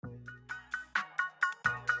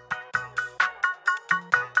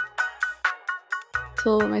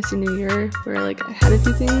till my senior year where like I had a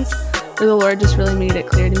few things where the Lord just really made it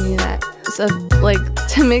clear to me that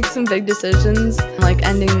to make some big decisions, like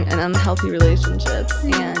ending an unhealthy relationship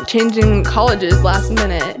and changing colleges last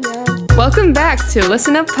minute. Yeah. Welcome back to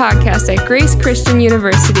Listen Up Podcast at Grace Christian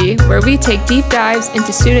University, where we take deep dives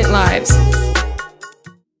into student lives.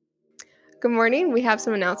 Good morning. We have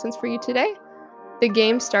some announcements for you today. The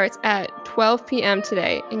game starts at 12 p.m.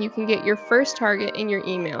 today, and you can get your first target in your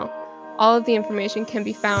email. All of the information can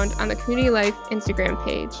be found on the Community Life Instagram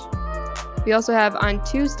page. We also have on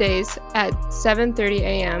Tuesdays at 7:30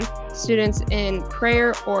 a.m., students in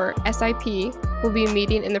prayer or SIP will be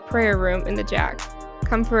meeting in the prayer room in the Jack.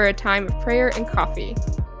 Come for a time of prayer and coffee.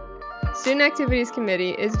 Student Activities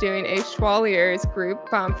Committee is doing a Schwalier's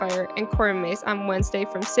group bonfire and corn maze on Wednesday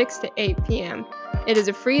from 6 to 8 p.m. It is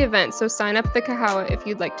a free event, so sign up at the Kahawa if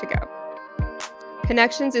you'd like to go.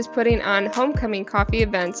 Connections is putting on homecoming coffee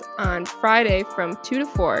events on Friday from 2 to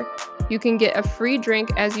 4. You can get a free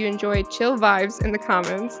drink as you enjoy chill vibes in the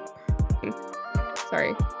Commons.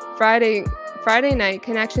 Friday night,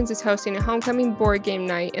 Connections is hosting a homecoming board game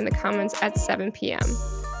night in the Commons at 7 p.m.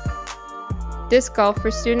 Disc golf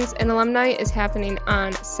for students and alumni is happening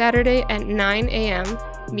on Saturday at 9 a.m.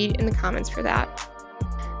 Meet in the Commons for that.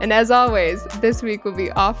 And as always, this week will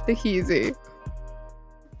be off the Heezy.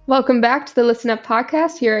 Welcome back to the Listen Up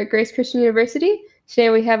Podcast here at Grace Christian University. Today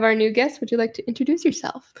we have our new guest. Would you like to introduce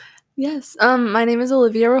yourself? Yes, my name is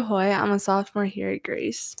Olivia Rachoy. I'm a sophomore here at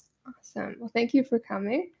Grace. Awesome. Well, thank you for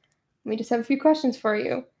coming. We just have a few questions for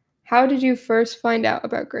you. How did you first find out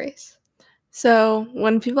about Grace? So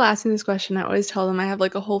when people ask me this question, I always tell them I have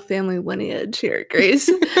like a whole family lineage here at Grace.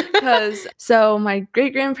 So my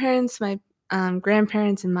great-grandparents, my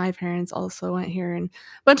grandparents, and my parents also went here, and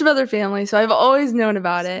a bunch of other families. So I've always known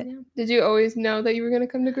about it. Did you always know that you were going to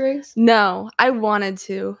come to Grace? No, I wanted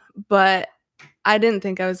to, but I didn't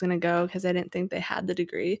think I was going to go because I didn't think they had the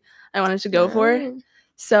degree I wanted to go for.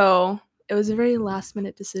 So it was a very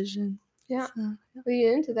last-minute decision. Yeah. So,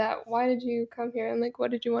 leading into that, why did you come here, and like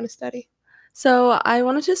what did you want to study? So I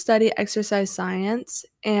wanted to study exercise science,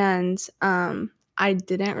 and I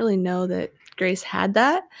didn't really know that Grace had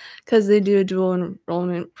that because they do a dual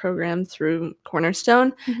enrollment program through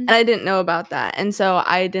Cornerstone, and I didn't know about that. And so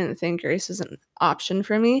I didn't think Grace was an option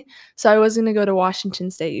for me. So I was going to go to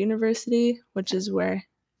Washington State University, which is where,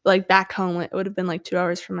 like, back home, it would have been like 2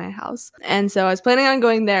 hours from my house. And so I was planning on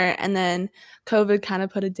going there, and then COVID kind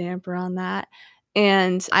of put a damper on that.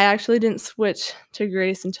 And I actually didn't switch to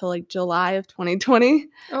Grace until like July of 2020.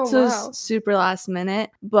 Oh, so wow. It was super last minute.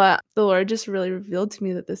 But the Lord just really revealed to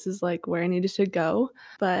me that this is like where I needed to go.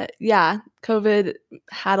 But yeah, COVID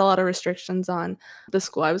had a lot of restrictions on the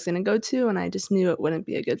school I was going to go to, and I just knew it wouldn't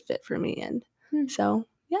be a good fit for me. And so,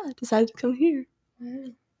 yeah, I decided to come here.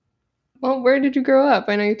 Well, where did you grow up?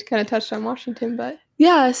 I know you kind of touched on Washington, but...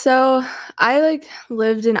 Yeah, so I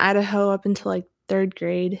lived in Idaho up until 3rd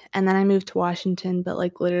grade, and then I moved to Washington, but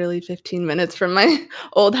literally 15 minutes from my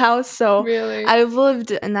old house. So really? I've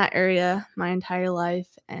lived in that area my entire life,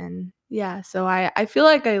 and yeah, so I feel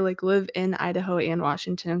like I live in Idaho and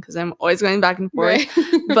Washington because I'm always going back and forth.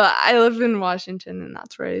 Right. But I live in Washington, and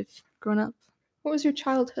that's where I've grown up. What was your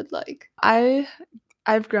childhood like?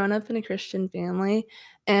 I've grown up in a Christian family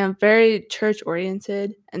and very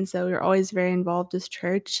church-oriented, and so we were always very involved with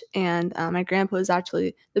church, and my grandpa was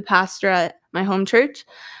actually the pastor at my home church.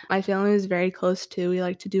 My family was very close too. We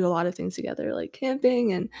like to do a lot of things together, like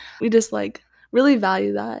camping, and we just really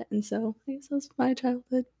value that, and so I guess that was my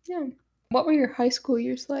childhood. Yeah. What were your high school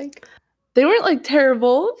years like? They weren't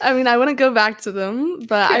terrible. I mean, I wouldn't go back to them,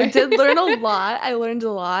 but I did learn a lot. I learned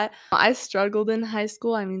a lot. I struggled in high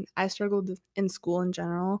school. I mean, I struggled in school in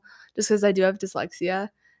general just because I do have dyslexia,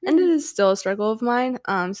 and it is still a struggle of mine.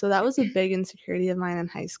 So that was a big insecurity of mine in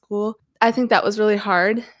high school. I think that was really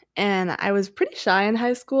hard, and I was pretty shy in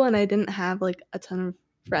high school, and I didn't have a ton of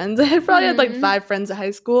friends. I probably had 5 friends at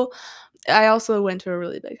high school. I also went to a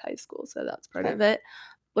really big high school, so that's part of it.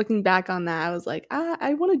 Looking back on that, I was like,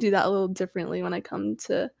 I want to do that a little differently when I come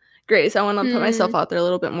to Grace. I want to put myself out there a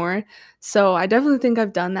little bit more. So I definitely think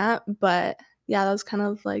I've done that. But yeah, that was kind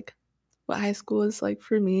of what high school was like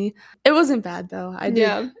for me. It wasn't bad though.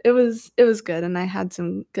 It was good, and I had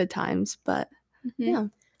some good times. But yeah.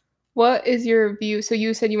 What is your view? So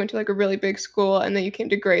you said you went to a really big school, and then you came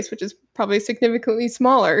to Grace, which is probably significantly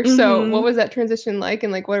smaller. So what was that transition like,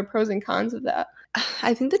 and what are pros and cons of that?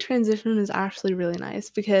 I think the transition is actually really nice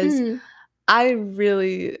because I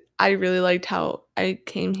really liked how I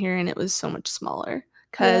came here and it was so much smaller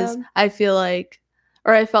because I felt like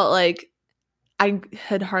I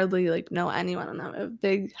had hardly know anyone in a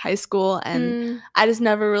big high school, and I just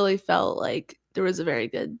never really felt like there was a very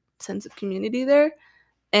good sense of community there.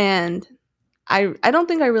 And I don't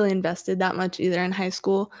think I really invested that much either in high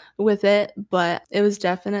school with it, but it was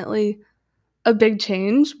definitely a big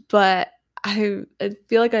change, but I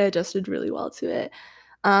feel like I adjusted really well to it.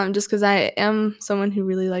 Just because I am someone who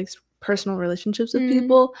really likes personal relationships with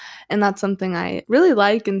people, and that's something I really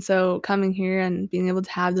like. And so coming here and being able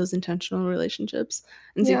to have those intentional relationships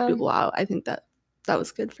and seek people out, I think that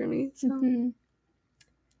was good for me. So.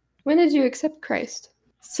 When did you accept Christ?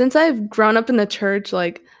 Since I've grown up in the church,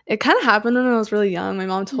 like, it kind of happened when I was really young. My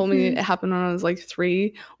mom told me it happened when I was like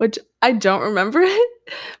 3, which I don't remember it.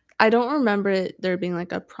 I don't remember it there being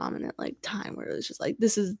like a prominent like time where it was just like,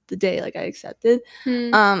 this is the day like I accepted.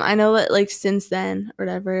 I know that like since then or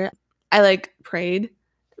whatever, I like prayed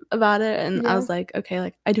about it, and I was like, okay,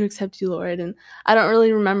 like I do accept you, Lord. And I don't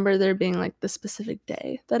really remember there being like the specific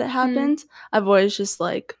day that it happened. I've always just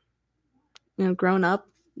like, grown up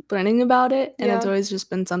learning about it, and it's always just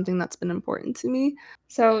been something that's been important to me.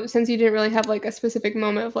 So since you didn't really have like a specific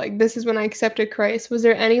moment of like, this is when I accepted Christ, was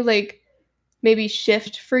there any like maybe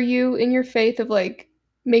shift for you in your faith of like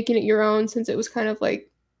making it your own, since it was kind of like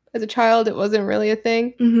as a child it wasn't really a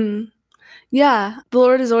thing? Yeah, the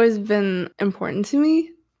Lord has always been important to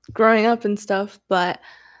me growing up and stuff, but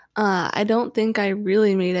I don't think I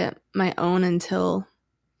really made it my own until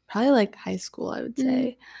probably like high school, I would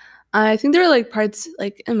say. I think there were like parts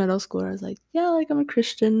like in middle school where I was like, yeah, like I'm a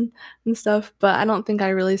Christian and stuff, but I don't think I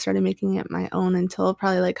really started making it my own until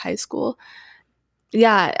probably like high school.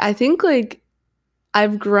 Yeah, I think like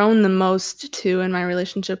I've grown the most too in my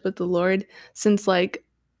relationship with the Lord since like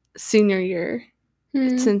senior year,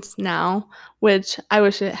 since now, which I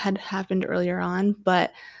wish it had happened earlier on,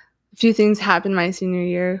 but a few things happened my senior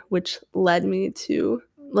year which led me to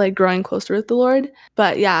like growing closer with the Lord.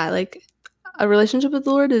 But yeah, like a relationship with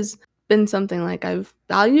the Lord has been something like I've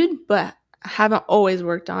valued, but I haven't always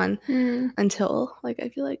worked on until like I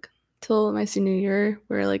feel like till my senior year,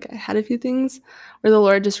 where like I had a few things where the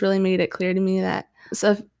Lord just really made it clear to me that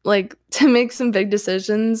like to make some big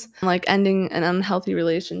decisions, like ending an unhealthy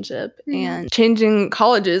relationship and changing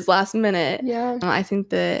colleges last minute. I think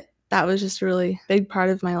that was just a really big part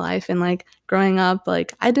of my life. And like growing up,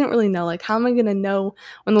 like I didn't really know, like, how am I gonna know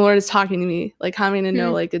when the Lord is talking to me? Like, how am I gonna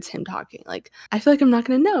know like it's him talking? Like, I feel like I'm not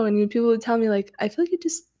gonna know. And people would tell me like, I feel like you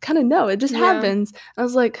just kind of know, it just happens. I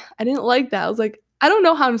was like, I didn't like that. I was like, I don't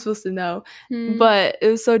know how I'm supposed to know. But it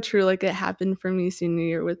was so true. Like it happened for me senior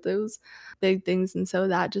year with those big things. And so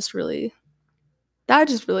that just really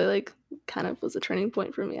like kind of was a turning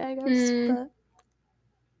point for me, I guess. But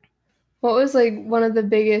what was like one of the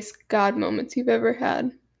biggest God moments you've ever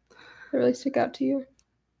had that really stuck out to you?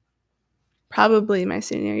 Probably my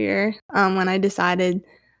senior year, when I decided,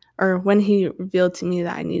 or when he revealed to me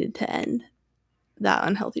that I needed to end that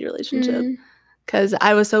unhealthy relationship, because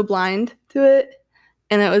I was so blind to it,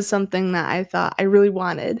 and it was something that I thought I really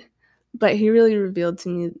wanted, but he really revealed to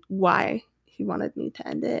me why he wanted me to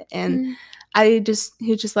end it. And he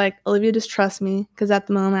was just like, Olivia, just trust me, because at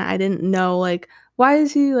the moment I didn't know, like, why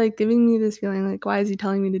is he like giving me this feeling, like why is he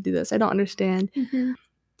telling me to do this? I don't understand.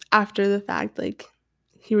 After the fact, like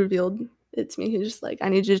he revealed it to me. He was just like, I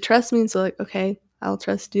need you to trust me. And so like, okay, I'll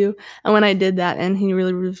trust you. And when I did that, and he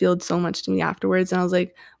really revealed so much to me afterwards, and I was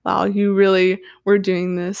like, wow, you really were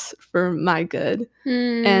doing this for my good.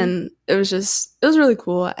 And it was really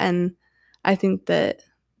cool. And I think that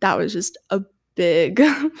was just a big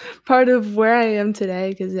part of where I am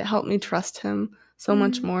today, because it helped me trust him so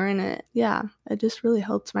much more. And it just really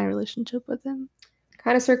helped my relationship with him.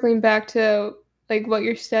 Kind of circling back to like what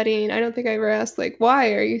you're studying, I don't think I ever asked like,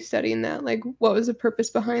 why are you studying that? Like, what was the purpose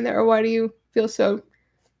behind that, or why do you feel so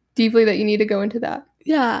deeply that you need to go into that?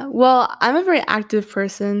 Yeah, well, I'm a very active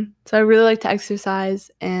person, so I really like to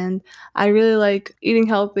exercise, and I really like eating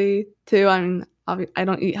healthy too. I mean, I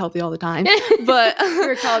don't eat healthy all the time, but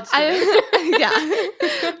you're a college student.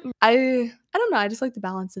 I don't know, I just like the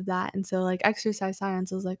balance of that. And so like exercise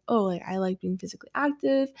science, I was like, oh, like I like being physically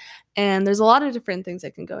active, and there's a lot of different things I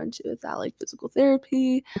can go into with that, like physical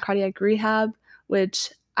therapy, cardiac rehab,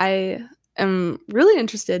 which I am really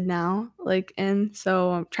interested now, like, and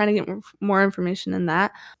so I'm trying to get more information in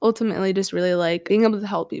that. Ultimately, just really like being able to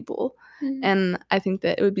help people. And I think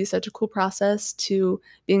that it would be such a cool process to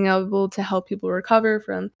being able to help people recover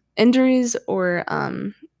from injuries or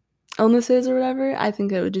illnesses or whatever. I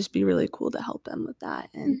think it would just be really cool to help them with that.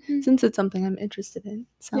 And since it's something I'm interested in.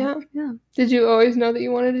 So yeah. Did you always know that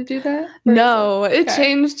you wanted to do that? No, it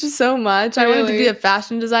changed so much. Really? I wanted to be a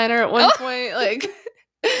fashion designer at one point. Like,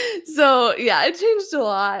 so yeah, it changed a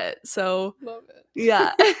lot. So love it.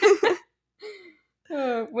 Yeah.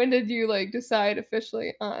 When did you like decide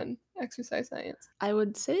officially on exercise science? I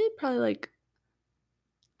would say probably like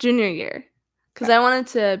junior year, because I wanted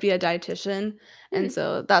to be a dietitian, and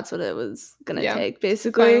so that's what it was gonna take,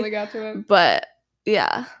 basically. Finally got to it. But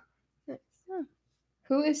yeah. Nice.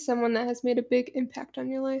 Who is someone that has made a big impact on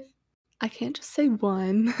your life? I can't just say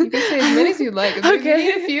one. You can say as many as you'd like. If you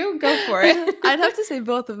need a few, go for it. I'd have to say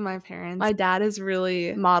both of my parents. My dad has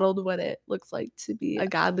really modeled what it looks like to be a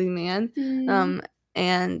godly man,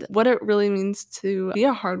 and what it really means to be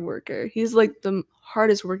a hard worker. He's like the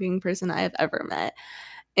hardest working person I have ever met,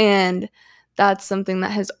 and that's something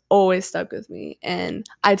that has always stuck with me. And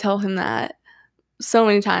I tell him that so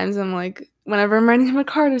many times. I'm like, whenever I'm writing him a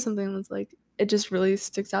card or something, it's like, it just really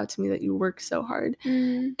sticks out to me that you work so hard.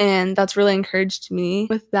 And that's really encouraged me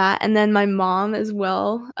with that. And then my mom as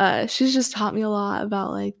well, she's just taught me a lot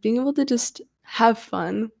about like being able to just have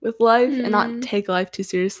fun with life and not take life too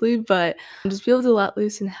seriously, but just be able to let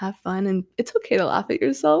loose and have fun. And it's okay to laugh at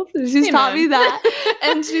yourself. She's taught me that.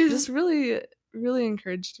 And she's just really, really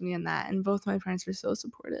encouraged me in that. And both my parents were so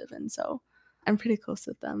supportive. And so I'm pretty close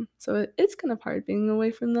with them. So it's kind of hard being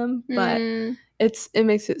away from them, but it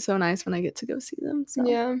makes it so nice when I get to go see them. So.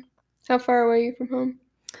 Yeah. How far away are you from home?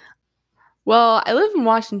 Well, I live in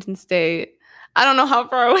Washington State. I don't know how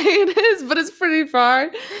far away it is, but it's pretty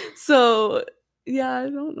far. So, yeah, I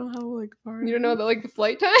don't know how far. You don't know the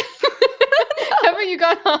flight time? Haven't you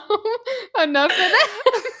got home enough for that?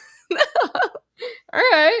 No. All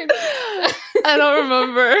right. I don't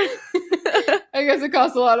remember. I guess it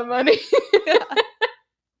costs a lot of money.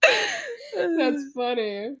 That's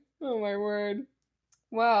funny. Oh my word.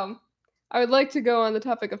 Wow. I would like to go on the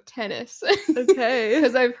topic of tennis. Okay.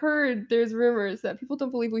 Because I've heard there's rumors that people don't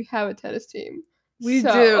believe we have a tennis team. We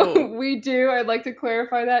do. We do. I'd like to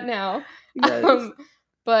clarify that now. Yes.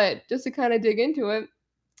 But just to kind of dig into it,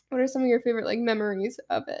 what are some of your favorite memories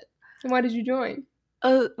of it? And why did you join?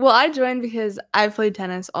 Well, I joined because I played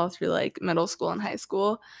tennis all through middle school and high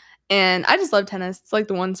school, and I just love tennis. It's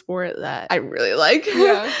the one sport that I really like.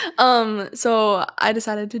 Yeah. So I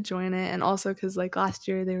decided to join it, and also because last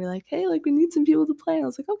year they were like, "Hey, we need some people to play." And I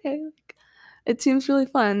was like, "Okay." It seems really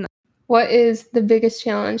fun. What is the biggest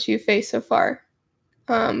challenge you faced so far,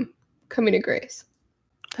 coming to Grace?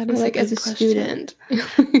 That is a good as a question. Student.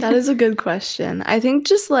 That is a good question. I think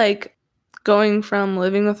just going from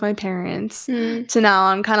living with my parents to now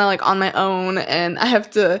I'm kind of on my own, and I have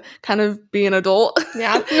to kind of be an adult.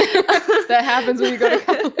 Yeah. That happens when you go to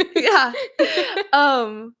college. Yeah.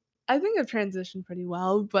 I think I've transitioned pretty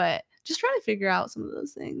well, but just trying to figure out some of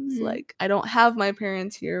those things. I don't have my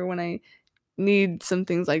parents here when I need some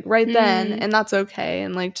things right then, and that's okay,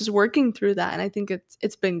 and just working through that. And I think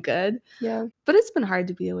it's been good. Yeah. But it's been hard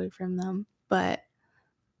to be away from them. But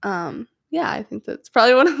yeah, I think that's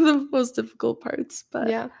probably one of the most difficult parts. But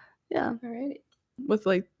yeah. Alrighty. With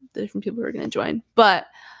the different people who are going to join. But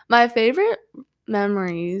my favorite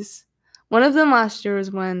memories, one of them last year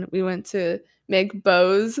was when we went to make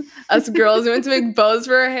bows. Us girls, we went to make bows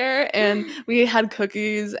for our hair, and we had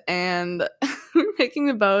cookies, and we were making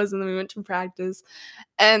the bows, and then we went to practice,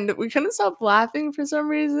 and we couldn't stop laughing for some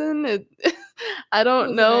reason. I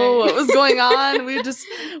don't know what was going on. We were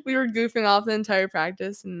goofing off the entire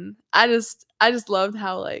practice, and I just loved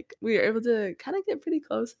how we were able to kind of get pretty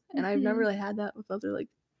close, and I've never really had that with other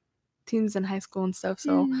teams in high school and stuff.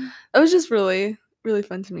 So it was just really, really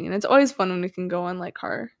fun to me, and it's always fun when we can go on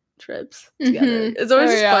car trips together. It's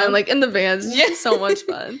always fun, in the vans. It's just so much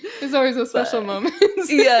fun. It's always a special moment.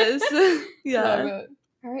 Yes. Yeah. Love it.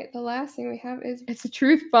 All right, the last thing we have is it's a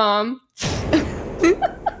truth bomb.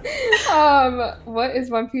 What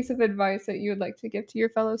is one piece of advice that you would like to give to your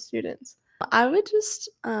fellow students? I would just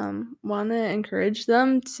want to encourage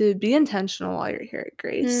them to be intentional while you're here at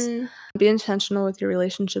Grace. Be intentional with your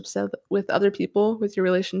relationships with other people, with your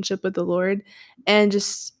relationship with the Lord, and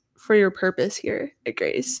just for your purpose here at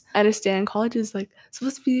Grace. I understand college is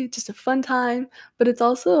supposed to be just a fun time, but it's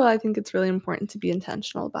also, I think it's really important to be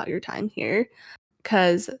intentional about your time here,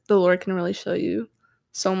 because the Lord can really show you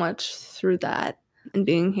so much through that. And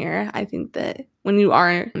being here, I think that when you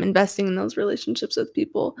are investing in those relationships with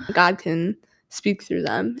people, God can speak through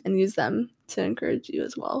them and use them to encourage you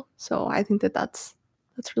as well. So I think that's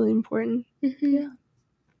really important. Yeah.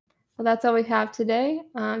 Well, that's all we have today.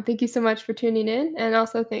 Thank you so much for tuning in. And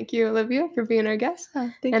also thank you, Olivia, for being our guest.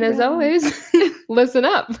 And as always, listen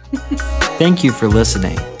up. Thank you for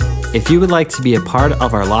listening. If you would like to be a part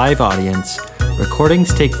of our live audience,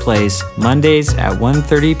 recordings take place Mondays at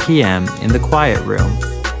 1:30 p.m. in the Quiet Room.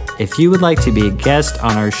 If you would like to be a guest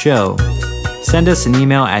on our show, send us an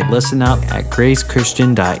email at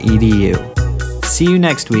listenup@gracechristian.edu. See you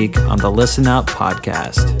next week on the Listen Up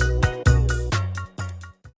podcast.